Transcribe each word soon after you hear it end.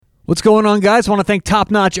What's going on, guys? I want to thank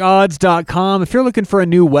TopNotchOdds.com. If you're looking for a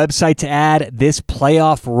new website to add this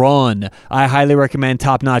playoff run, I highly recommend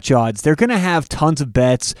Top Notch Odds. They're going to have tons of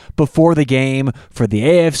bets before the game for the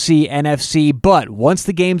AFC, NFC, but once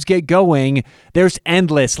the games get going, there's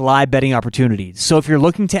endless live betting opportunities. So if you're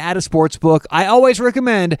looking to add a sports book, I always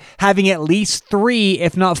recommend having at least 3,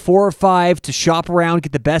 if not 4 or 5, to shop around,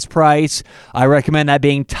 get the best price. I recommend that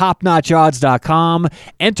being TopNotchOdds.com.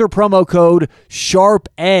 Enter promo code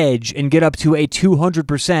SHARPEDGE and get up to a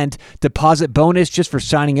 200% deposit bonus just for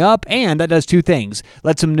signing up. And that does 2 things.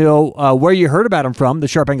 Lets them know where you heard about them from, the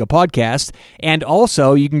Sharp Angle podcast. And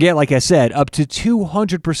also, you can get, like I said, up to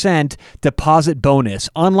 200% deposit bonus.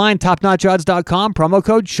 Online, TopNotchOdds.com, promo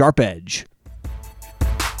code SHARPEDGE.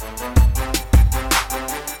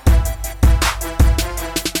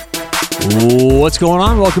 What's going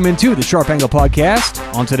on? Welcome into the Sharp Angle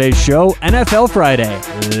podcast. On today's show, NFL Friday.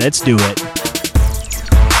 Let's do it.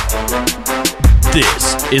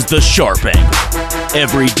 This is the Sharp Angle.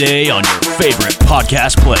 Every day on your favorite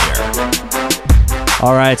podcast player.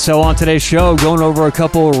 All right, so on today's show, going over a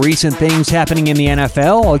couple recent things happening in the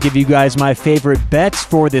NFL. I'll give you guys my favorite bets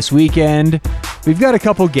for this weekend. We've got a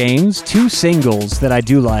couple games, 2 singles that I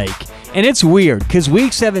do like. And it's weird because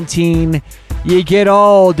Week 17, you get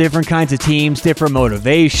all different kinds of teams, different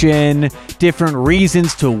motivation, different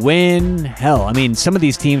reasons to win. Hell, I mean, some of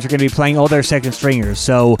these teams are going to be playing all their second stringers.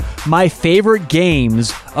 So my favorite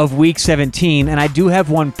games of Week 17, and I do have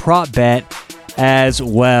one prop bet as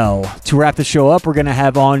well. To wrap the show up, we're going to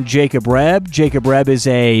have on Jacob Rebb. Jacob Rebb is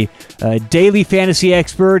a daily fantasy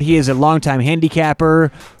expert. He is a longtime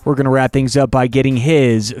handicapper. We're going to wrap things up by getting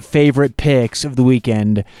his favorite picks of the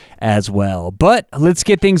weekend as well. But let's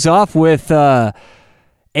get things off with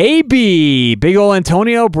AB, big ol'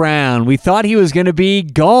 Antonio Brown. We thought he was going to be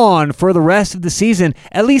gone for the rest of the season.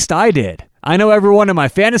 At least I did. I know everyone in my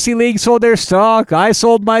fantasy league sold their stock. I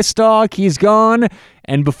sold my stock. He's gone.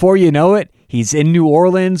 And before you know it, he's in New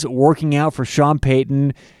Orleans working out for Sean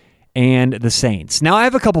Payton and the Saints. Now, I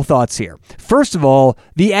have a couple thoughts here. First of all,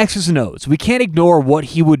 the X's and O's. We can't ignore what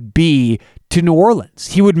he would be to New Orleans.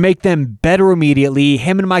 He would make them better immediately.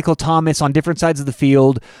 Him and Michael Thomas on different sides of the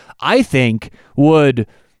field, I think would,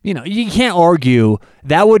 you can't argue,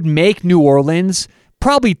 that would make New Orleans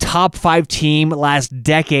probably top 5 team last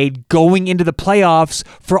decade going into the playoffs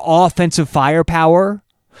for offensive firepower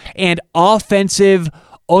and offensive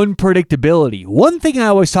unpredictability. One thing I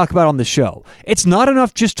always talk about on the show, it's not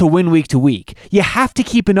enough just to win week to week. You have to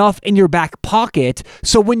keep enough in your back pocket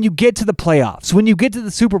so when you get to the playoffs, when you get to the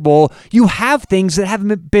Super Bowl, you have things that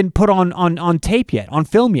haven't been put on tape yet, on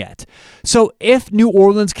film yet. So if New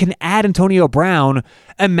Orleans can add Antonio Brown,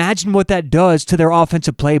 imagine what that does to their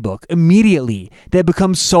offensive playbook. Immediately, they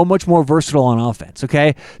become so much more versatile on offense,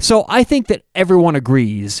 okay? So I think that everyone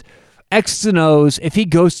agrees X's and O's, if he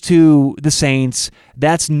goes to the Saints,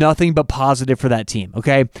 that's nothing but positive for that team,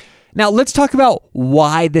 okay? Now, let's talk about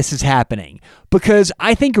why this is happening, because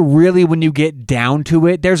I think really when you get down to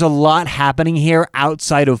it, there's a lot happening here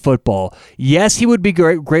outside of football. Yes, he would be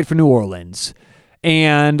great for New Orleans,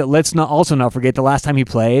 and let's not forget the last time he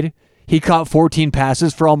played, he caught 14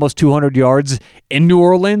 passes for almost 200 yards in New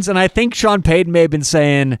Orleans, and I think Sean Payton may have been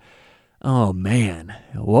saying, oh man,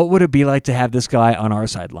 what would it be like to have this guy on our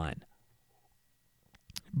sideline?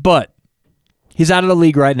 But he's out of the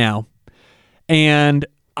league right now, and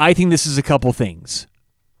I think this is a couple things.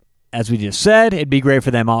 As we just said, it'd be great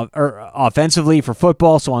for them offensively, for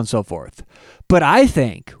football, so on and so forth. But I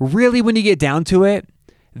think, really, when you get down to it,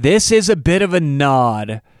 this is a bit of a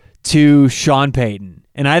nod to Sean Payton,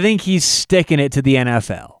 and I think he's sticking it to the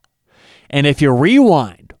NFL. And if you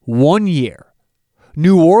rewind 1 year,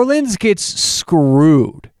 New Orleans gets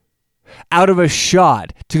screwed out of a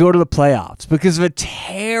shot to go to the playoffs because of a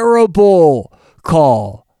terrible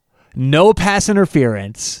call. No pass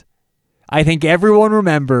interference. I think everyone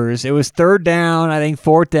remembers. It was 3rd down, I think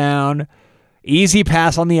 4th down. Easy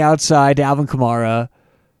pass on the outside to Alvin Kamara.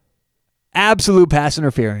 Absolute pass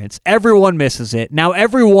interference. Everyone misses it. Now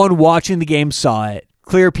everyone watching the game saw it.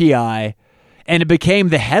 Clear PI. And it became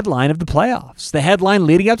the headline of the playoffs. The headline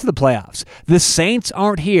leading up to the playoffs. The Saints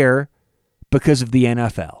aren't here because of the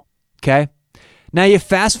NFL. Okay? Now you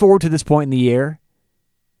fast forward to this point in the year,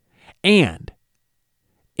 and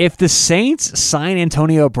if the Saints sign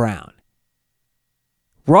Antonio Brown,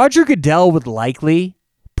 Roger Goodell would likely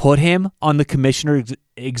put him on the commissioner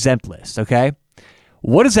exempt list, okay?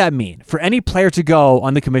 What does that mean? For any player to go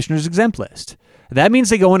on the commissioner's exempt list, that means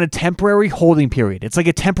they go in a temporary holding period. It's like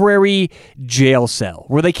a temporary jail cell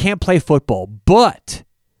where they can't play football, but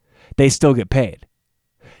they still get paid.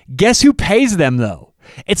 Guess who pays them, though?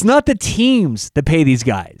 It's not the teams that pay these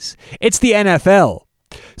guys. It's the NFL.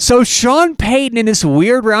 So Sean Payton, in this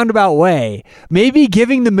weird roundabout way, may be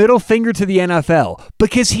giving the middle finger to the NFL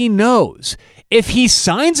because he knows if he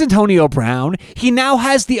signs Antonio Brown, he now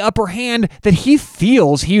has the upper hand that he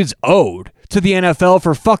feels he's owed to the NFL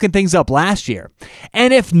for fucking things up last year.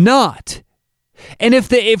 And if not, and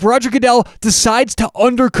if Roger Goodell decides to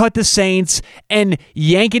undercut the Saints and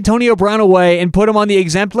yank Antonio Brown away and put him on the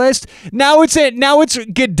exempt list, now it's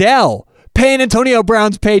Goodell paying Antonio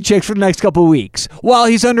Brown's paychecks for the next couple of weeks while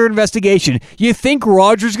he's under investigation. You think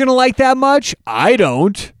Rodgers going to like that much? I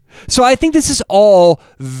don't. So I think this is all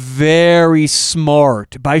very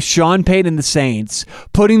smart by Sean Payton and the Saints,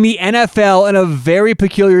 putting the NFL in a very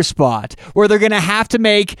peculiar spot where they're going to have to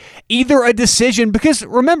make either a decision, because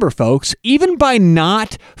remember, folks, even by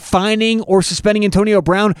not fining or suspending Antonio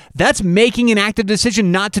Brown, that's making an active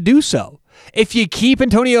decision not to do so. If you keep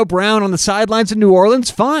Antonio Brown on the sidelines in New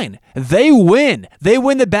Orleans, fine. They win. They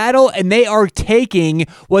win the battle, and they are taking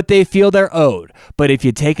what they feel they're owed. But if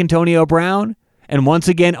you take Antonio Brown and once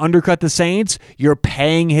again undercut the Saints, you're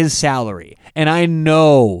paying his salary. And I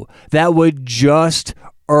know that would just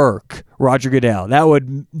irk Roger Goodell.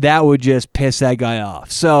 That would just piss that guy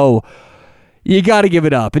off. So you got to give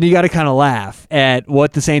it up, and you got to kind of laugh at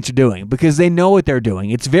what the Saints are doing because they know what they're doing.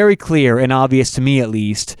 It's very clear and obvious to me, at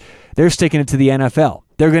least. They're sticking it to the NFL.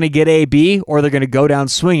 They're going to get A, B, or they're going to go down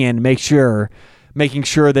swinging, making sure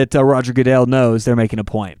that Roger Goodell knows they're making a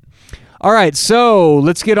point. All right, so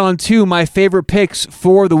let's get on to my favorite picks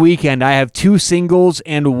for the weekend. I have 2 singles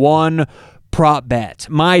and 1 prop bet.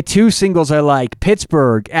 My 2 singles I like: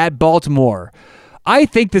 Pittsburgh at Baltimore. I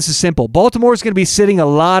think this is simple. Baltimore is going to be sitting a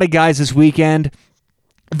lot of guys this weekend.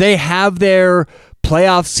 They have their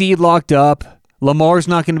playoff seed locked up. Lamar's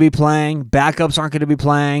not going to be playing. Backups aren't going to be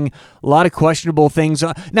playing. A lot of questionable things.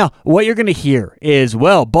 Now, what you're going to hear is,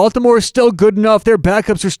 well, Baltimore is still good enough. Their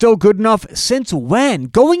backups are still good enough. Since when?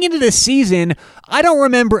 Going into this season, I don't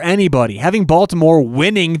remember anybody having Baltimore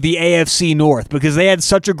winning the AFC North because they had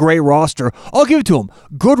such a great roster. I'll give it to them.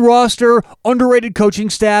 Good roster, underrated coaching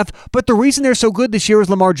staff, but the reason they're so good this year is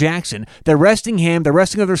Lamar Jackson. They're resting him. They're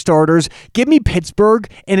resting other starters. Give me Pittsburgh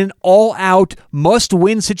in an all-out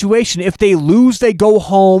must-win situation. If they lose, they go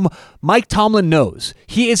home. Mike Tomlin knows.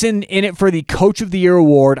 He is in it for the Coach of the Year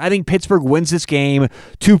award. I think Pittsburgh wins this game.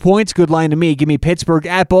 2 points, good line to me. Give me Pittsburgh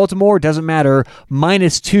at Baltimore. Doesn't matter.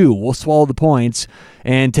 -2. We'll swallow the points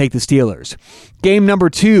and take the Steelers. Game number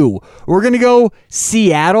 2. We're going to go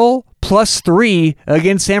Seattle +3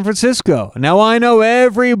 against San Francisco. Now, I know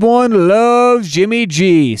everyone loves Jimmy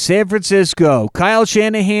G, San Francisco, Kyle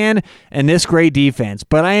Shanahan, and this great defense,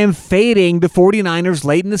 but I am fading the 49ers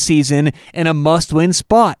late in the season in a must-win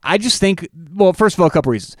spot. I just think, well, first of all, a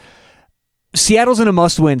couple reasons. Seattle's in a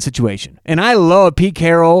must-win situation, and I love Pete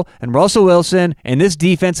Carroll and Russell Wilson and this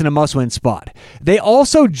defense in a must-win spot. They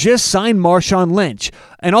also just signed Marshawn Lynch,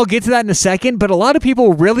 and I'll get to that in a second, but a lot of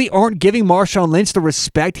people really aren't giving Marshawn Lynch the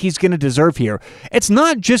respect he's going to deserve here. It's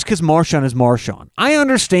not just because Marshawn is Marshawn. I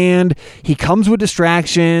understand he comes with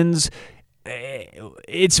distractions.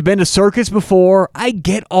 It's been a circus before. I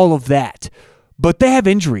get all of that. But they have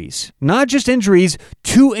injuries. Not just injuries,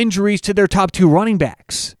 2 injuries to their top 2 running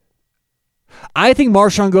backs. I think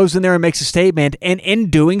Marshawn goes in there and makes a statement, and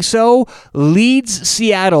in doing so, leads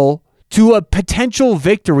Seattle to a potential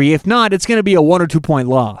victory. If not, it's going to be a 1 or 2 point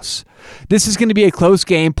loss. This is going to be a close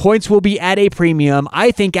game. Points will be at a premium.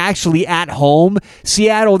 I think actually at home,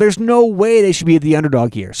 Seattle, there's no way they should be the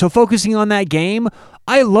underdog here. So focusing on that game,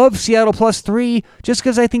 I love Seattle +3 just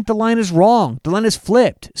because I think the line is wrong. The line is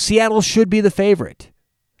flipped. Seattle should be the favorite.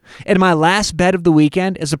 And my last bet of the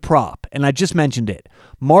weekend is a prop, and I just mentioned it.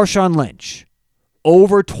 Marshawn Lynch,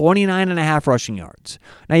 over 29.5 rushing yards.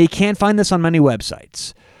 Now, you can't find this on many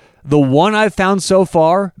websites. The one I've found so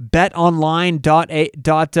far, betonline.ag.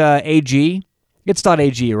 It's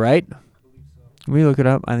 .ag, right? Can we look it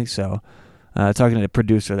up? I think so. Talking to the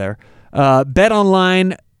producer there.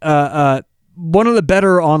 BetOnline, one of the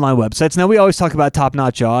better online websites. Now, we always talk about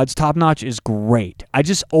top-notch odds. Top-notch is great. I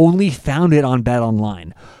just only found it on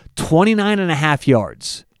BetOnline. 29.5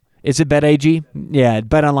 yards. Is it BetAG? Yeah,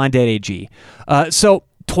 betonline.ag. So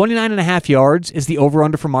 29.5 yards is the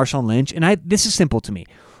over-under for Marshawn Lynch, and this is simple to me.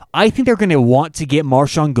 I think they're going to want to get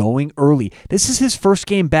Marshawn going early. This is his first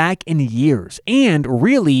game back in years, and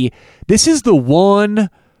really, this is the one,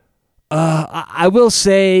 I will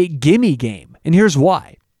say, gimme game, and here's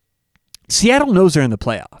why. Seattle knows they're in the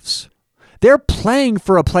playoffs. They're playing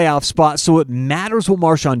for a playoff spot, so it matters what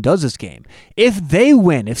Marshawn does this game. If they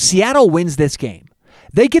win, if Seattle wins this game,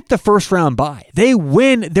 they get the first round bye. They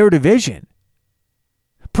win their division.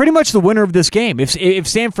 pretty much the winner of this game. If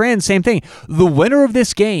San Fran, same thing. The winner of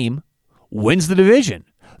this game wins the division.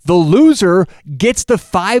 The loser gets the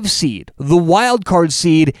 5 seed, the wild card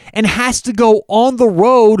seed, and has to go on the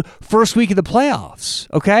road first week of the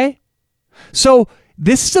playoffs, okay? So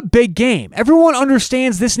this is a big game. Everyone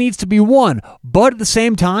understands this needs to be won, but at the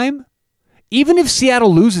same time, even if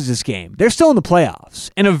Seattle loses this game, they're still in the playoffs,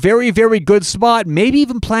 in a very, very good spot, maybe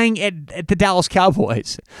even playing at the Dallas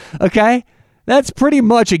Cowboys, okay? That's pretty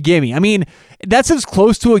much a gimme. I mean, that's as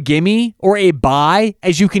close to a gimme or a bye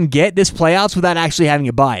as you can get this playoffs without actually having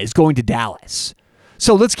a bye, is going to Dallas.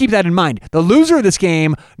 So let's keep that in mind. The loser of this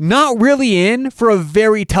game, not really in for a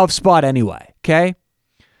very tough spot anyway, okay?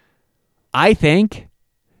 I think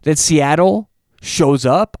that Seattle shows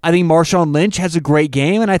up. I think Marshawn Lynch has a great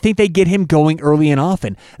game, and I think they get him going early and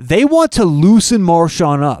often. They want to loosen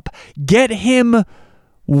Marshawn up, get him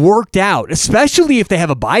worked out, especially if they have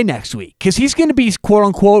a bye next week, because he's going to be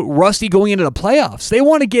quote-unquote rusty going into the playoffs. They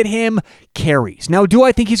want to get him carries. Now, do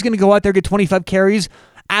I think he's going to go out there and get 25 carries?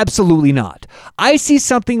 Absolutely not. I see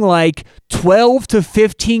something like 12 to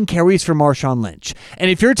 15 carries for Marshawn Lynch. And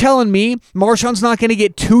if you're telling me Marshawn's not going to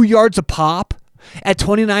get 2 yards a pop at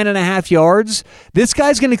 29.5 yards, this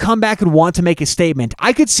guy's going to come back and want to make a statement.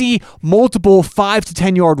 I could see multiple 5 to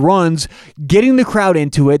 10 yard runs, getting the crowd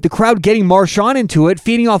into it, the crowd getting Marshawn into it,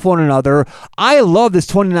 feeding off one another. I love this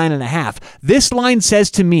 29.5. This line says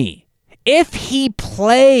to me, if he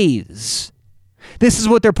plays, this is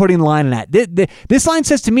what they're putting the line at. This line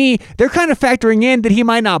says to me, they're kind of factoring in that he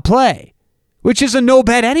might not play, which is a no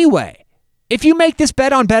bet anyway. If you make this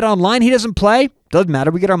bet online, he doesn't play, doesn't matter,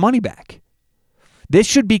 we get our money back. This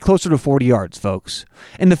should be closer to 40 yards, folks.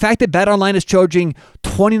 And the fact that BetOnline is charging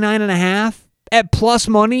 29.5 at plus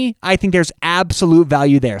money, I think there's absolute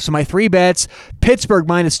value there. So my 3 bets, Pittsburgh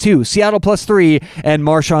 -2, Seattle +3, and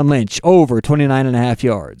Marshawn Lynch over 29.5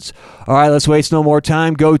 yards. All right, let's waste no more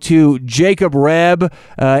time. Go to Jacob Rebb,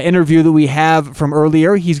 interview that we have from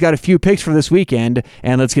earlier. He's got a few picks for this weekend,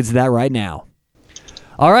 and let's get to that right now.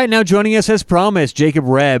 All right, now joining us as promised, Jacob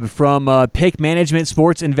Rebb from Pick Management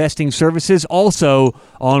Sports Investing Services, also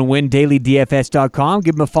on WinDailyDFS.com.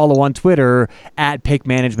 Give him a follow on Twitter at Pick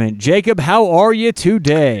Management. Jacob, how are you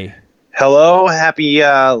today? Hello, happy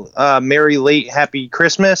merry late happy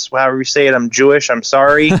Christmas. However you say it, I'm Jewish. I'm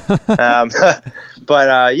sorry,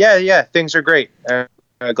 but yeah, things are great.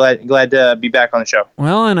 Glad to be back on the show.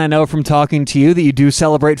 Well, and I know from talking to you that you do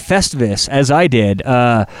celebrate Festivus, as I did.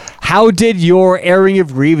 How did your airing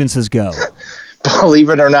of grievances go? Believe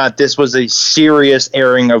it or not, this was a serious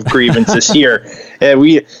airing of grievances here.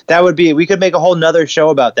 We could make a whole nother show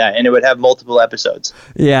about that, and it would have multiple episodes.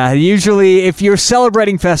 Yeah, usually if you're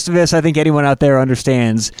celebrating Festivus, I think anyone out there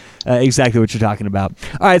understands exactly what you're talking about.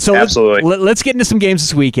 All right, so let's get into some games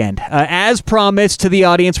this weekend. As promised to the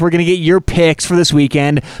audience, we're going to get your picks for this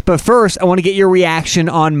weekend. But first, I want to get your reaction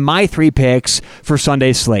on my 3 picks for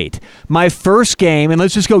Sunday's slate. My first game, and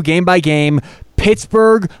let's just go game by game,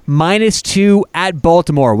 Pittsburgh -2 at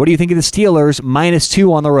Baltimore. What do you think of the Steelers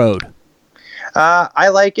 -2 on the road? I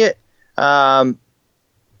like it.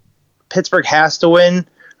 Pittsburgh has to win.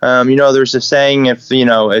 There's a saying, if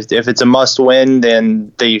it's a must win,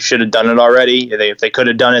 then they should have done it already. If they could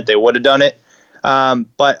have done it, they would have done it.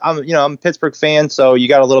 But I'm a Pittsburgh fan, so you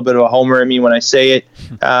got a little bit of a homer in me when I say it.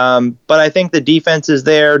 But I think the defense is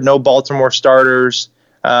there. No Baltimore starters.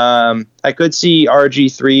 I could see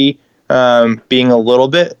RG3 being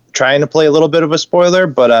trying to play a little bit of a spoiler,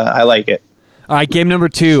 but I like it. All right, game number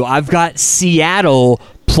 2. I've got Seattle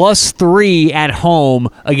 +3 at home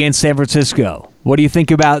against San Francisco. What do you think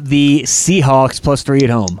about the Seahawks +3 at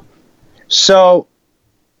home? So,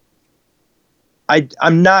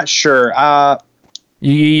 I'm not sure.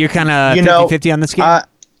 You're kind of 50-50 on this game?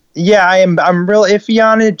 Yeah, I'm real iffy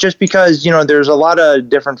on it just because, there's a lot of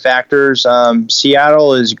different factors.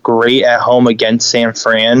 Seattle is great at home against San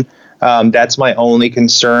Fran. That's my only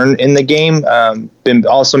concern in the game. It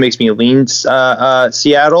also makes me lean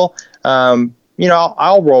Seattle.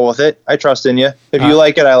 I'll roll with it. I trust in you. If you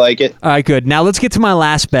like it, I like it. All right, good. Now let's get to my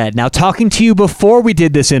last bet. Now, talking to you before we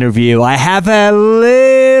did this interview, I have a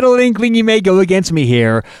little inkling you may go against me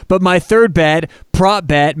here, but my third bet, prop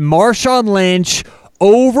bet, Marshawn Lynch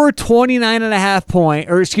over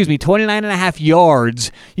 29.5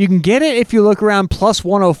 yards. You can get it if you look around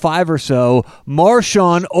 +105 or so.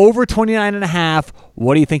 Marshawn over 29.5.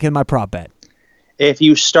 What do you think of my prop bet? If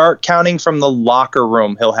you start counting from the locker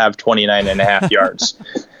room, he'll have 29.5 yards.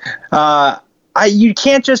 You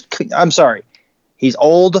can't just, I'm sorry. He's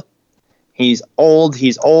old. He's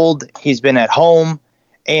been at home.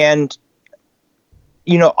 And,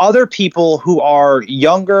 other people who are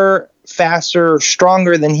younger, faster,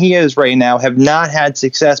 stronger than he is right now have not had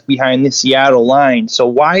success behind the Seattle line. So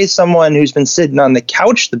why is someone who's been sitting on the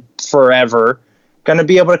couch forever going to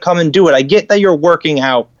be able to come and do it? I get that you're working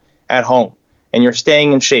out at home and you're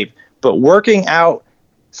staying in shape, but working out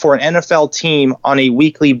for an NFL team on a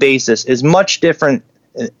weekly basis is much different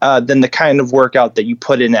than the kind of workout that you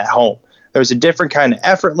put in at home. There's a different kind of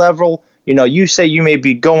effort level. You know, you say you may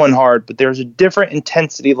be going hard, but there's a different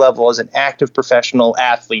intensity level as an active professional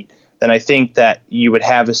athlete than I think that you would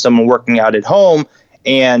have as someone working out at home,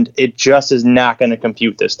 and it just is not going to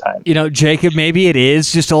compute this time. You know, Jacob, maybe it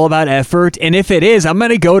is just all about effort, and if it is, I'm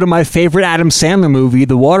going to go to my favorite Adam Sandler movie,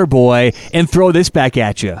 The Waterboy, and throw this back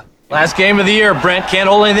at you. Last game of the year, Brent. Can't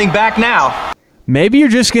hold anything back now. Maybe you're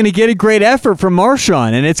just going to get a great effort from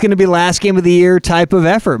Marshawn, and it's going to be last game of the year type of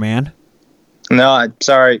effort, man. No,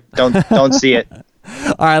 sorry. Don't see it.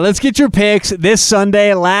 All right, let's get your picks this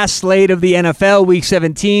Sunday, last slate of the NFL, Week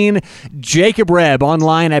 17. Jacob Rebb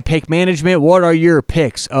online at Pick Management. What are your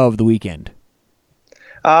picks of the weekend?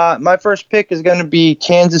 My first pick is going to be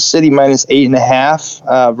Kansas City minus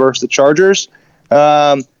 8.5 versus the Chargers.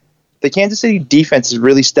 The Kansas City defense has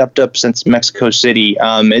really stepped up since Mexico City.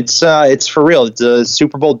 It's for real. It's a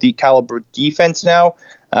Super Bowl caliber defense now.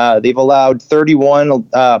 They've allowed 31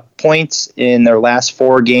 points in their last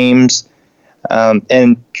 4 games.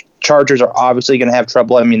 And Chargers are obviously going to have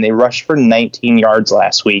trouble. I mean, they rushed for 19 yards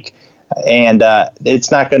last week, and it's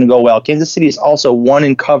not going to go well. Kansas City is also won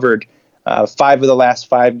and covered 5 of the last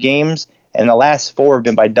 5 games, and the last 4 have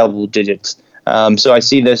been by double digits. So I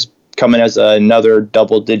see this coming as another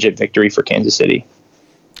double-digit victory for Kansas City.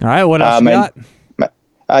 All right, what else you got?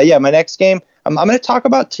 My next game, I'm going to talk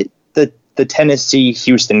about the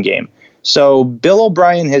Tennessee-Houston game. So Bill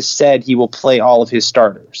O'Brien has said he will play all of his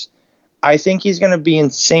starters. I think he's going to be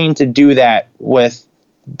insane to do that with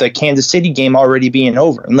the Kansas City game already being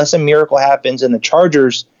over. Unless a miracle happens and the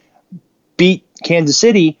Chargers beat Kansas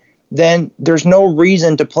City, then there's no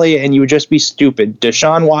reason to play it, and you would just be stupid.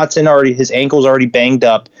 Deshaun Watson his ankle's already banged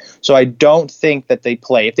up, so I don't think that they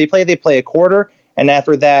play. If they play a quarter, and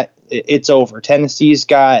after that, it's over. Tennessee's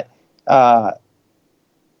got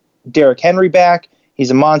Derrick Henry back.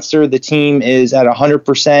 He's a monster. The team is at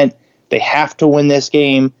 100%. They have to win this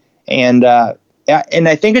game, and I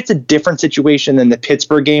think it's a different situation than the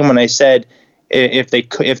Pittsburgh game when I said if they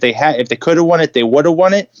could have won it, they would have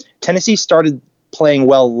won it. Tennessee started playing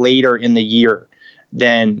well later in the year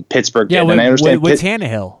than Pittsburgh did. And I understand with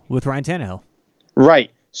Ryan Tannehill.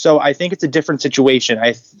 Right. So I think it's a different situation.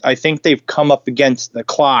 I think they've come up against the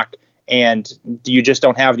clock, and you just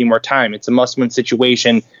don't have any more time. It's a must-win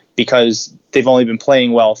situation because they've only been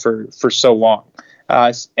playing well for so long.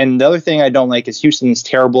 And the other thing I don't like is Houston's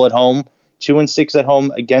terrible at home, 2-6 at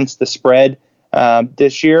home against the spread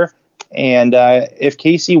this year. And if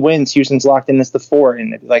KC wins, Houston's locked in as the 4.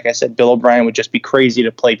 And like I said, Bill O'Brien would just be crazy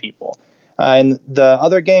to play people. And the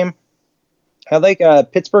other game, I like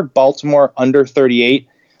Pittsburgh-Baltimore under 38.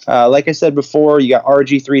 Like I said before, you got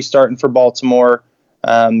RG3 starting for Baltimore.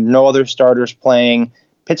 No other starters playing.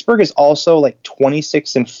 Pittsburgh is also like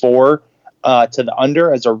 26-4 to the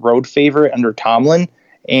under as a road favorite under Tomlin.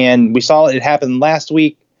 And we saw it happen last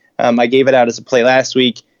week. I gave it out as a play last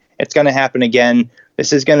week. It's going to happen again.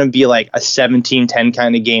 This is going to be like a 17-10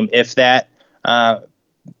 kind of game, if that.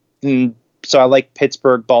 So I like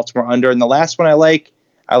Pittsburgh, Baltimore under. And the last one I like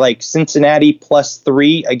Cincinnati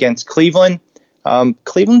 +3 against Cleveland.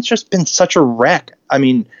 Cleveland's just been such a wreck. I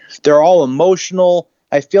mean, they're all emotional.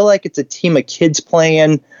 I feel like it's a team of kids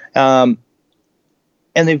playing. And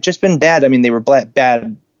they've just been bad. I mean, they were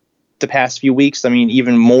bad the past few weeks. I mean,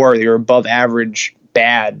 even more. They were above average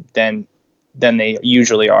bad than they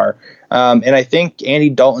usually are. And I think Andy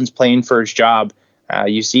Dalton's playing for his job.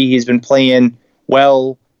 You see, he's been playing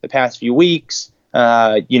well the past few weeks,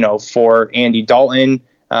 for Andy Dalton.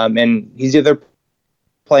 And he's either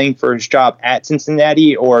playing for his job at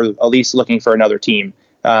Cincinnati or at least looking for another team.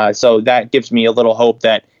 So that gives me a little hope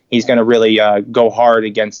that he's going to really go hard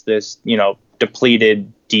against this,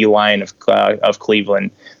 depleted D-line of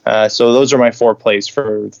Cleveland. So those are my 4 plays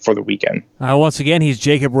for the weekend. Once again, he's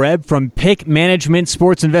Jacob Rebb from Pick Management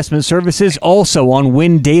Sports Investment Services, also on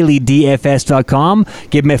WinDailyDFS.com.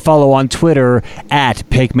 Give him a follow on Twitter at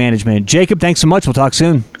Pick Management. Jacob, thanks so much. We'll talk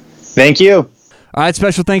soon. Thank you. All right,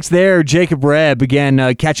 special thanks there, Jacob Rebb.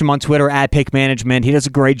 Again, catch him on Twitter at Pick Management. He does a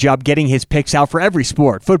great job getting his picks out for every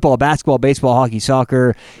sport: football, basketball, baseball, hockey,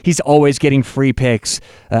 soccer. He's always getting free picks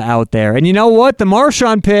out there. And you know what? The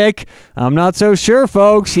Marshawn pick, I'm not so sure,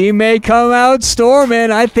 folks. He may come out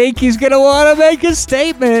storming. I think he's going to want to make a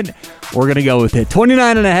statement. We're going to go with it.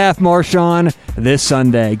 29.5 Marshawn this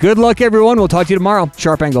Sunday. Good luck, everyone. We'll talk to you tomorrow.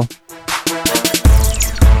 Sharp Angle.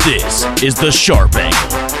 This is The Sharp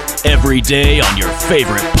Angle. Every day on your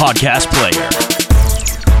favorite podcast player.